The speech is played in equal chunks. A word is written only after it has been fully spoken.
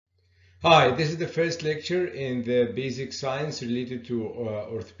Hi, this is the first lecture in the basic science related to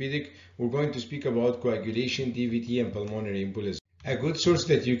orthopedic. We're going to speak about coagulation, DVT, and pulmonary embolism. A good source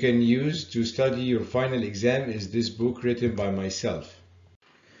that you can use to study your final exam is this book written by myself.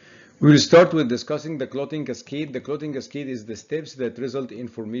 We will start with discussing the clotting cascade. The clotting cascade is the steps that result in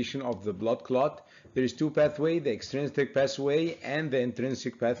formation of the blood clot. There is two pathways, the extrinsic pathway and the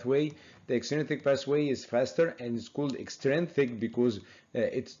intrinsic pathway. The extrinsic pathway is faster and it's called extrinsic because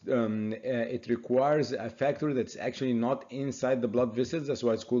it requires a factor that's actually not inside the blood vessels. That's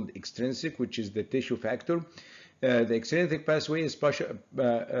why it's called extrinsic, which is the tissue factor. The extrinsic pathway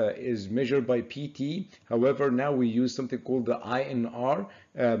is measured by PT. However, now we use something called the INR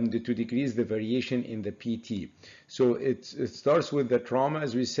to decrease the variation in the PT. So it starts with the trauma.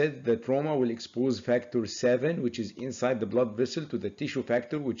 As we said, the trauma will expose factor 7, which is inside the blood vessel, to the tissue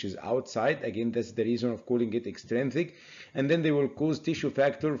factor, which is outside. Again, that's the reason of calling it extrinsic. And then they will cause tissue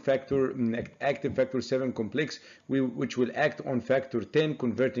factor, active factor 7 complex, which will act on factor 10,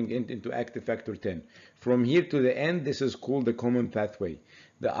 converting it into active factor 10. From here to the end, this is called the common pathway.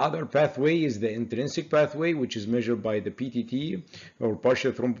 The other pathway is the intrinsic pathway, which is measured by the PTT, or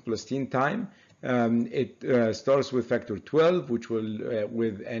partial thromboplastin time. It starts with factor 12, which will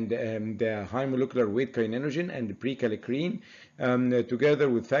the high molecular weight kininogen and the precalciferin, together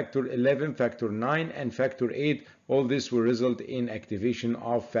with factor 11, factor 9, and factor 8. All this will result in activation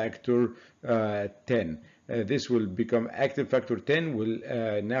of factor 10. This will become active factor 10, will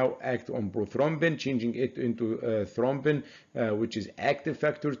now act on prothrombin, changing it into thrombin, which is active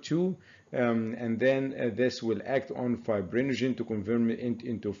factor 2. And then this will act on fibrinogen to convert it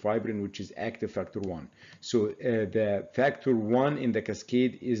into fibrin, which is active factor 1. So the factor 1 in the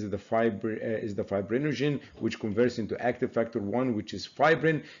cascade is the fibrinogen, which converts into active factor 1, which is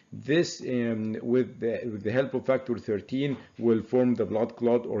fibrin. This, with the help of factor 13, will form the blood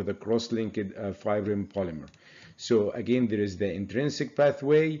clot or the cross-linked fibrin polymer. So again, there is the intrinsic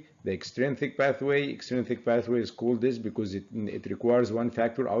pathway, the extrinsic pathway. Extrinsic pathway is called this because it requires one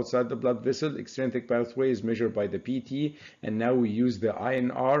factor outside the blood vessel. Extrinsic pathway is measured by the PT, and now we use the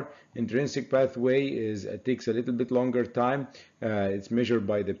INR. Intrinsic pathway takes a little bit longer time. It's measured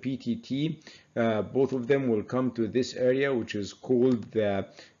by the PTT. Both of them will come to this area, which is called the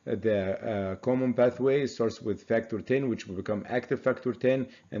common pathway. It starts with factor 10, which will become active factor 10,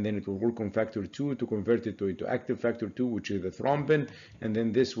 and then it will work on factor 2 to convert it into active factor 2, which is the thrombin, and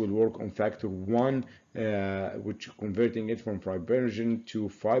then this will work on factor 1, which converting it from fibrinogen to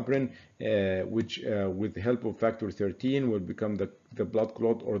fibrin, which with the help of factor 13 will become the blood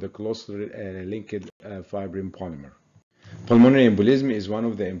clot or the close-linked fibrin polymer. Pulmonary embolism is one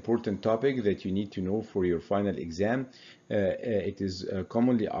of the important topics that you need to know for your final exam. It is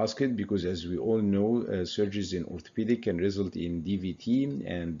commonly asked because, as we all know, surgeries in orthopedic can result in DVT,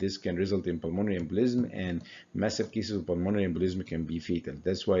 and this can result in pulmonary embolism, and massive cases of pulmonary embolism can be fatal.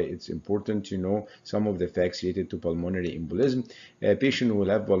 That's why it's important to know some of the facts related to pulmonary embolism. A patient who will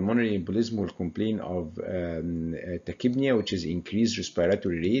have pulmonary embolism will complain of tachypnea, which is increased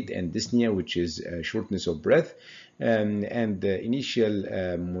respiratory rate, and dyspnea, which is shortness of breath. And the initial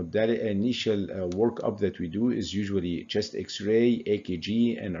workup that we do is usually chest X-ray,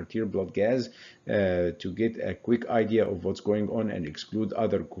 AKG, and arterial blood gas to get a quick idea of what's going on and exclude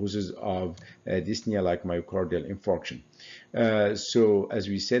other causes of dyspnea like myocardial infarction. So as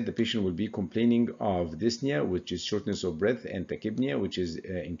we said, the patient will be complaining of dyspnea, which is shortness of breath, and tachypnea, which is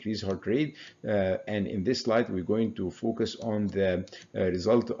increased heart rate. And in this slide, we're going to focus on the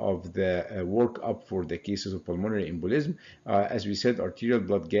result of the workup for the cases of pulmonary embolism. As we said, arterial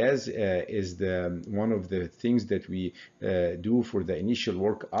blood gas is one of the things that we do for the initial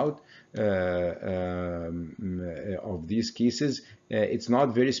workout of these cases. It's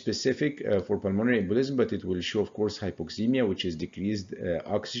not very specific for pulmonary embolism, but it will show, of course, hypoxemia, which is decreased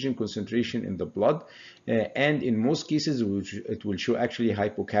oxygen concentration in the blood. And in most cases, it will show actually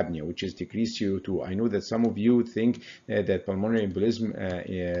hypocapnia, which is decreased CO2. I know that some of you think that pulmonary embolism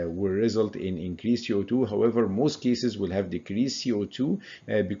will result in increased CO2. However, most cases will have decreased CO2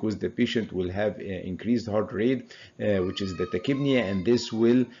 because the patient will have increased heart rate, which is the tachypnea, and this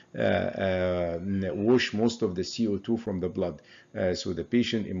will wash most of the CO2 from the blood. So the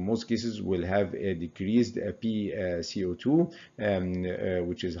patient in most cases will have a decreased PCO2,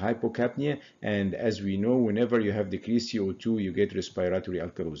 which is hypocapnia. And as we know, whenever you have decreased CO2, you get respiratory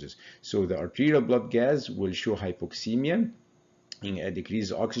alkalosis. So the arterial blood gas will show hypoxemia.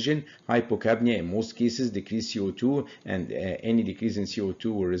 decrease oxygen. Hypocapnia in most cases decrease CO2, and any decrease in CO2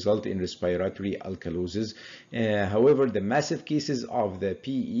 will result in respiratory alkalosis. However, the massive cases of the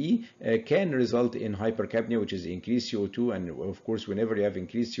PE can result in hypercapnia, which is increased CO2, and of course whenever you have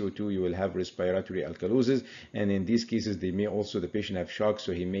increased CO2 you will have respiratory alkalosis, and in these cases the patient have shock,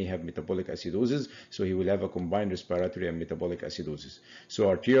 so he may have metabolic acidosis, so he will have a combined respiratory and metabolic acidosis. So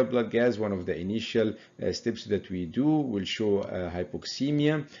arterial blood gas, one of the initial steps that we do, will show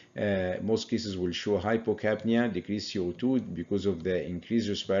hypoxemia. Most cases will show hypocapnia, decreased CO2 because of the increased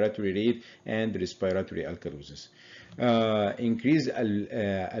respiratory rate and respiratory alkalosis. Increased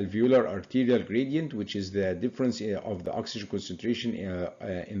alveolar arterial gradient, which is the difference of the oxygen concentration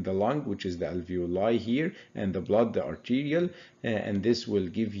in the lung, which is the alveoli here, and the blood, the arterial, and this will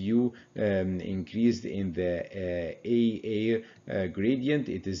give you increase in the AA gradient.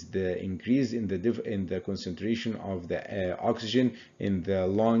 It is the increase in the concentration of the oxygen in the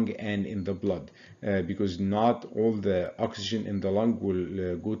lung and in the blood, because not all the oxygen in the lung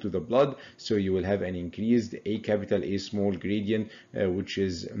will go to the blood, so you will have an increased A capital A small gradient, which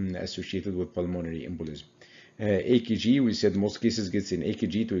is associated with pulmonary embolism. AKG, we said most cases gets in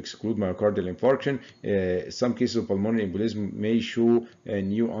AKG to exclude myocardial infarction. Some cases of pulmonary embolism may show a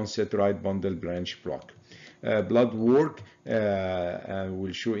new onset right bundle branch block. Blood work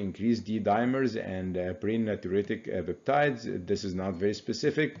will show increased D dimers and pre-natriuretic peptides. This is not very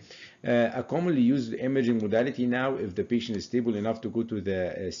specific. A commonly used imaging modality now, if the patient is stable enough to go to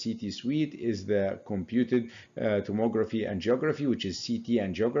the CT suite, is the computed tomography angiography, which is CT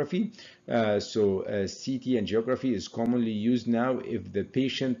angiography. So CT angiography is commonly used now if the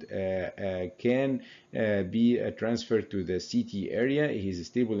patient can be transferred to the CT area, he's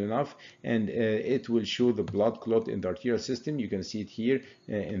stable enough, and it will show the blood clot in the arterial system. You can see it here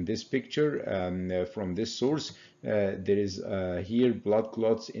in this picture from this source. There is here blood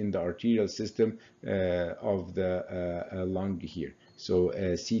clots in the arterial system of the lung here. So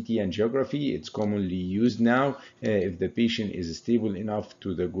CT angiography, it's commonly used now if the patient is stable enough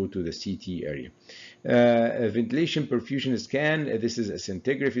to go to the CT area. Ventilation perfusion scan, this is a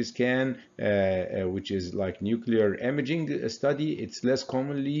scintigraphy scan, which is like nuclear imaging study. It's less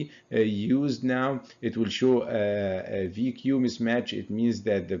commonly used now. It will show a VQ mismatch. It means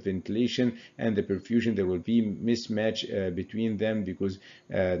that the ventilation and the perfusion, there will be mismatch between them, because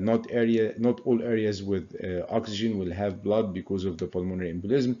not all areas with oxygen will have blood because of the pulmonary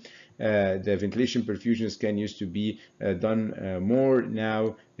embolism. The ventilation perfusion scan used to be done more.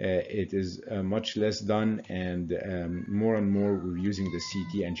 Now it is much less done, and more we're using the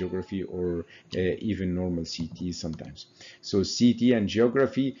CT angiography or even normal CT sometimes. So CT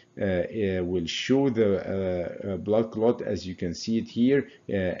angiography will show the blood clot as you can see it here,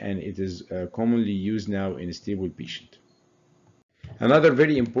 and it is commonly used now in a stable patient. Another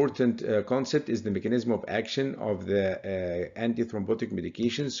very important concept is the mechanism of action of the anti-thrombotic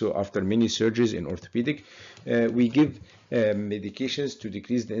medication. So after many surgeries in orthopedic, we give medications to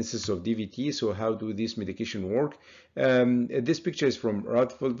decrease the incidence of DVT. So how do these medications work? This picture is from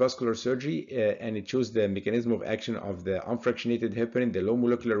Radford vascular surgery, and it shows the mechanism of action of the unfractionated heparin, the low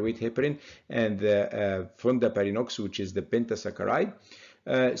molecular weight heparin, and the fondaparinux, which is the pentasaccharide.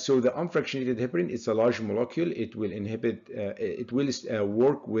 So the unfractionated heparin, it's a large molecule. It will inhibit, it will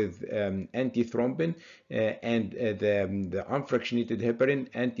work with antithrombin, and the unfractionated heparin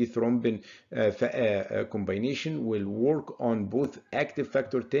antithrombin combination will work on both active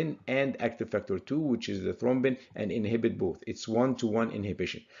factor 10 and active factor 2, which is the thrombin, and inhibit both. It's 1-to-1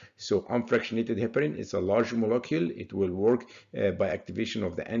 inhibition. So unfractionated heparin is a large molecule. It will work by activation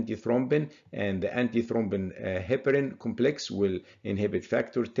of the antithrombin, and the antithrombin heparin complex will inhibit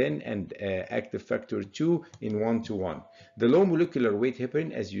factor 10 and active factor 2 in 1-to-1. The low molecular weight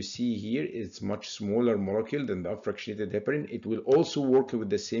heparin, as you see here, is much smaller molecule than the unfractionated heparin. It will also work with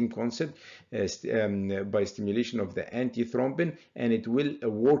the same concept by stimulation of the antithrombin, and it will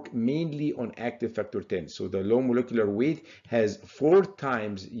work mainly on active factor 10. So the low molecular weight has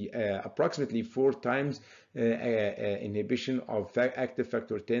approximately 4 times inhibition of active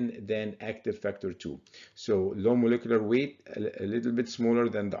factor 10 than active factor 2. So low molecular weight, a little bit smaller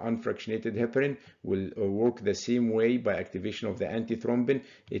than the unfractionated heparin, will work the same way by activation of the antithrombin.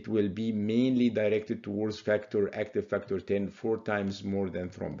 It will be mainly directed towards active factor 10, 4 times more than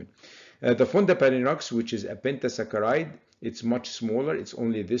thrombin. The fondaparinux, which is a pentasaccharide, it's much smaller. It's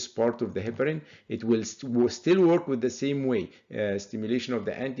only this part of the heparin. It will still work with the same way. Stimulation of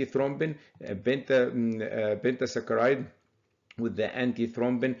the antithrombin, pentasaccharide with the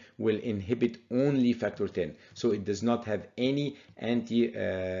antithrombin will inhibit only factor 10. So it does not have any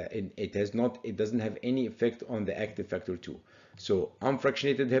it doesn't have any effect on the active factor 2. So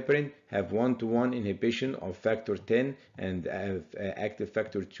unfractionated heparin have 1-to-1 inhibition of factor 10 and active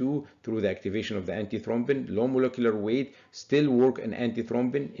factor 2 through the activation of the antithrombin. Low molecular weight still work on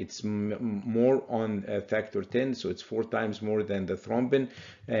antithrombin. It's more on factor 10, so it's 4 times more than the thrombin.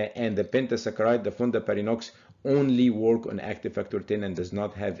 And the pentasaccharide, the fondaparinux, only work on active factor 10 and does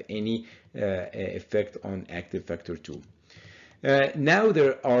not have any effect on active factor 2. Now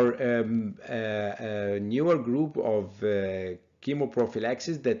there are a newer group of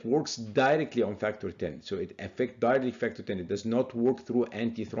chemoprophylaxis that works directly on factor 10. So it affects directly factor 10. It does not work through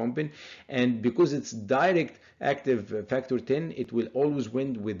antithrombin. And because it's direct active factor 10, it will always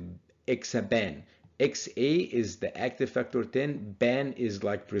win with Exaban. XA is the active factor 10, BAN is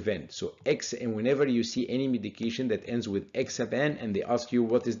like prevent. So and whenever you see any medication that ends with Exaban and they ask you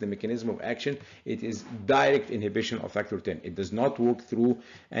what is the mechanism of action, it is direct inhibition of factor 10. It does not work through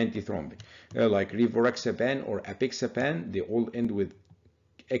antithrombin. Like Rivaroxaban or Apixaban, they all end with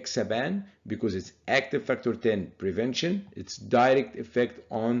Exaban because it's active factor 10 prevention. It's direct effect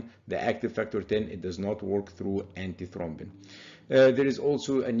on the active factor 10. It does not work through antithrombin. There is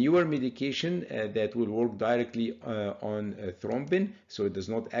also a newer medication that will work directly on thrombin, so it does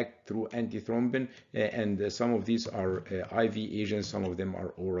not act through antithrombin, and some of these are IV agents, some of them are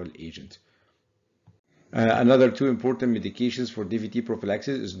oral agents. Another two important medications for DVT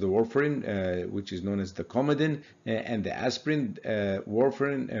prophylaxis is the warfarin, which is known as the Coumadin, and the aspirin.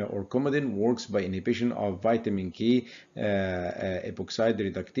 Warfarin or Coumadin works by inhibition of vitamin K epoxide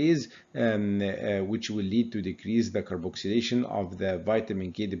reductase, which will lead to decrease the carboxylation of the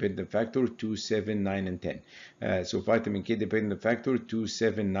vitamin K dependent factor 2, 7, 9, and 10. So vitamin K dependent factor 2,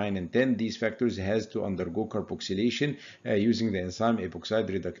 7, 9, and 10, these factors has to undergo carboxylation using the enzyme epoxide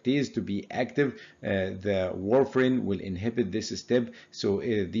reductase to be active. The warfarin will inhibit this step, so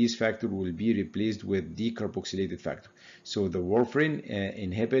these factors will be replaced with decarboxylated factor. So the warfarin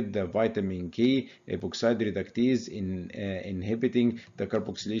inhibit the vitamin K epoxide reductase in inhibiting the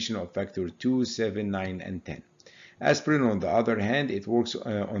carboxylation of factor 2, 7, 9, and 10. Aspirin, on the other hand, it works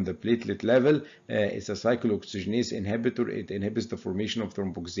on the platelet level. It's a cyclooxygenase inhibitor. It inhibits the formation of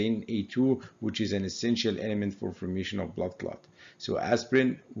thromboxane A2, which is an essential element for formation of blood clot. So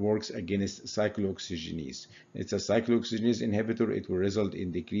aspirin works against cyclooxygenase. It's a cyclooxygenase inhibitor. It will result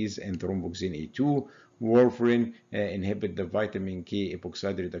in decrease in thromboxane A2. Warfarin inhibit the vitamin K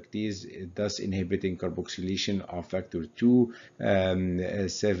epoxide reductase, thus inhibiting carboxylation of factor 2,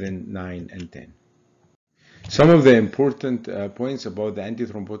 7, 9, and 10. Some of the important points about the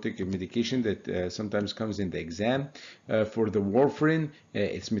antithrombotic medication that sometimes comes in the exam. For the warfarin,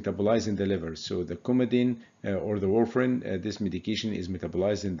 it's metabolized in the liver. So the Coumadin or the warfarin, this medication is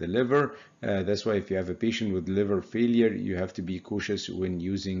metabolized in the liver. That's why if you have a patient with liver failure, you have to be cautious when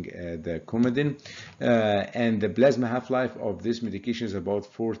using the Coumadin. And the plasma half-life of this medication is about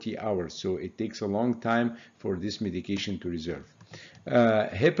 40 hours. So it takes a long time for this medication to reserve.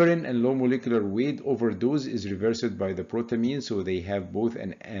 Heparin and low molecular weight overdose is reversed by the protamine, so they have both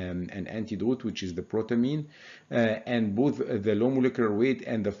an antidote, which is the protamine, and both the low molecular weight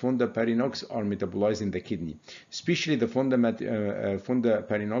and the fondaparinux are metabolized in the kidney. Especially the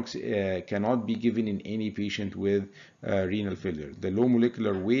fondaparinux cannot be given in any patient with renal failure. The low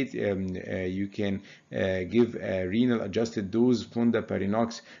molecular weight, you can give a renal adjusted dose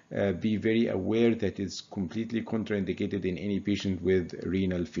fondaparinux. Be very aware that it's completely contraindicated in any patient with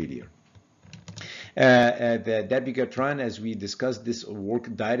renal failure. The dabigatran, as we discussed, this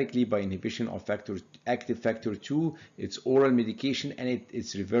work directly by inhibition of active factor 2. It's oral medication and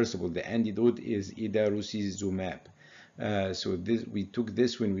it's reversible. The antidote is idarucizumab. So we took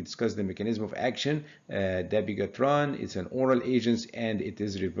this when we discussed the mechanism of action. Dabigatran, it's an oral agent and it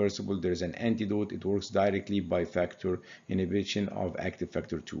is reversible. There's an antidote. It works directly by factor inhibition of active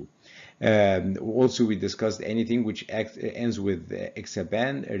factor 2. Also, we discussed anything which ends with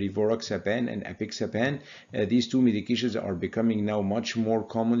Exaban, Rivaroxaban, and Apixaban. These two medications are becoming now much more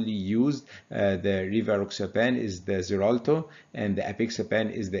commonly used. The Rivaroxaban is the Xarelto, and the Apixaban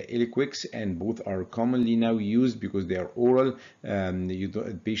is the Eliquis, and both are commonly now used because they are oral.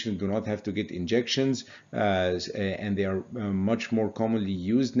 Patients do not have to get injections, and they are much more commonly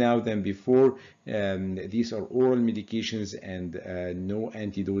used now than before. These are oral medications, and no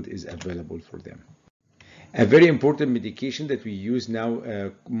antidote is available for them. A very important medication that we use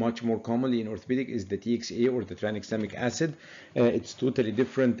now much more commonly in orthopedic is the TXA, or the tranexamic acid. It's totally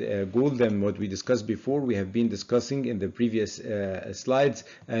different goal than what we discussed before. We have been discussing in the previous slides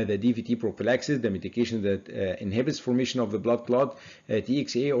the DVT prophylaxis, the medication that inhibits formation of the blood clot.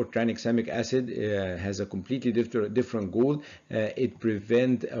 TXA, or tranexamic acid, has a completely different goal. It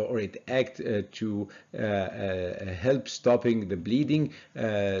prevent or it act to help stopping the bleeding.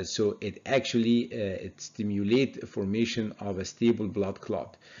 So it actually it stimulate formation of a stable blood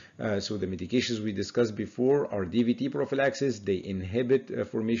clot. So the medications we discussed before are DVT prophylaxis. They inhibit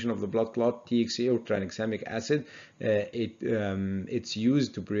formation of the blood clot. TXA, or tranexamic acid, it's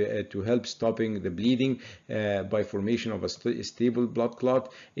used to help stopping the bleeding by formation of a stable blood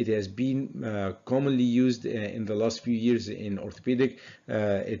clot. It has been commonly used in the last few years in orthopedic.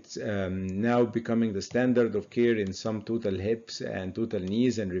 It's now becoming the standard of care in some total hips and total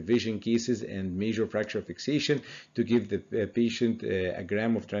knees and revision cases and major fracture fixation, to give the patient a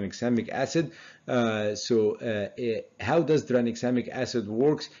gram of tranexamic acid. How does tranexamic acid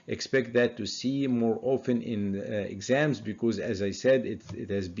works? Expect that to see more often in exams, because as I said, it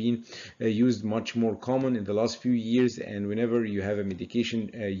has been used much more common in the last few years, and whenever you have a medication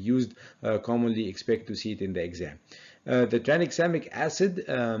used commonly, expect to see it in the exam. The tranexamic acid,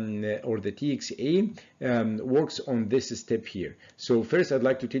 or the TXA, works on this step here. So first, I'd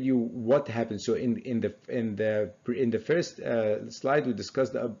like to tell you what happens. So in the first slide, we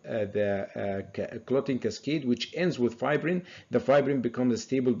discussed the clotting cascade, which ends with fibrin. The fibrin becomes a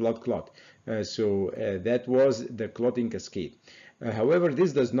stable blood clot. That was the clotting cascade. However,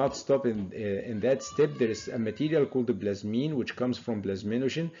 this does not stop in that step. There is a material called the plasmine, which comes from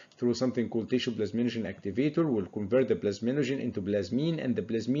plasminogen through something called tissue plasminogen activator, will convert the plasminogen into plasmine, and the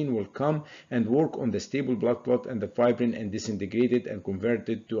plasmine will come and work on the stable blood clot and the fibrin and disintegrate it and convert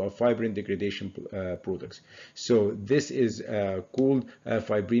it to a fibrin degradation products. So this is called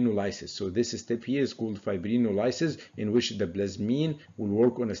fibrinolysis. So this step here is called fibrinolysis, in which the plasmine will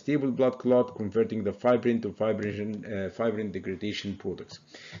work on a stable blood clot, converting the fibrin to fibrin degradation products.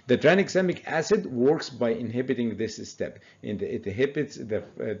 The tranexamic acid works by inhibiting this step, and it inhibits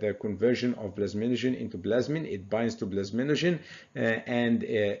the conversion of plasminogen into plasmin. It binds to plasminogen and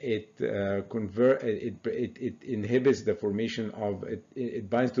it inhibits the formation of it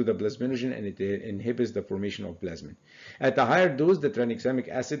binds to the plasminogen, and it inhibits the formation of plasmin. At a higher dose, the tranexamic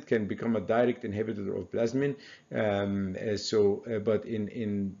acid can become a direct inhibitor of plasmin. But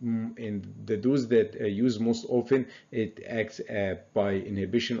in the dose that use most often, it acts by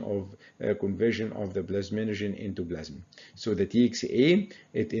inhibition of conversion of the plasminogen into plasmin. So the TXA,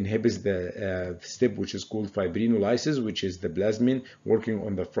 it inhibits the step which is called fibrinolysis, which is the plasmin working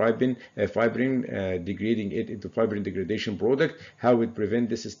on the fibrin, degrading it into fibrin degradation product. How it prevent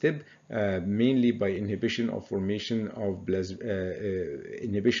this step? Mainly by inhibition of formation of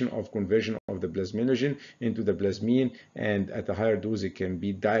inhibition of conversion of the plasminogen into the plasmine, and at a higher dose it can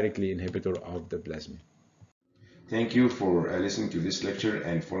be directly inhibitor of the plasmin. Thank you for listening to this lecture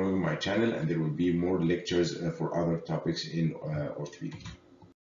and following my channel, and there will be more lectures for other topics in orthopedic.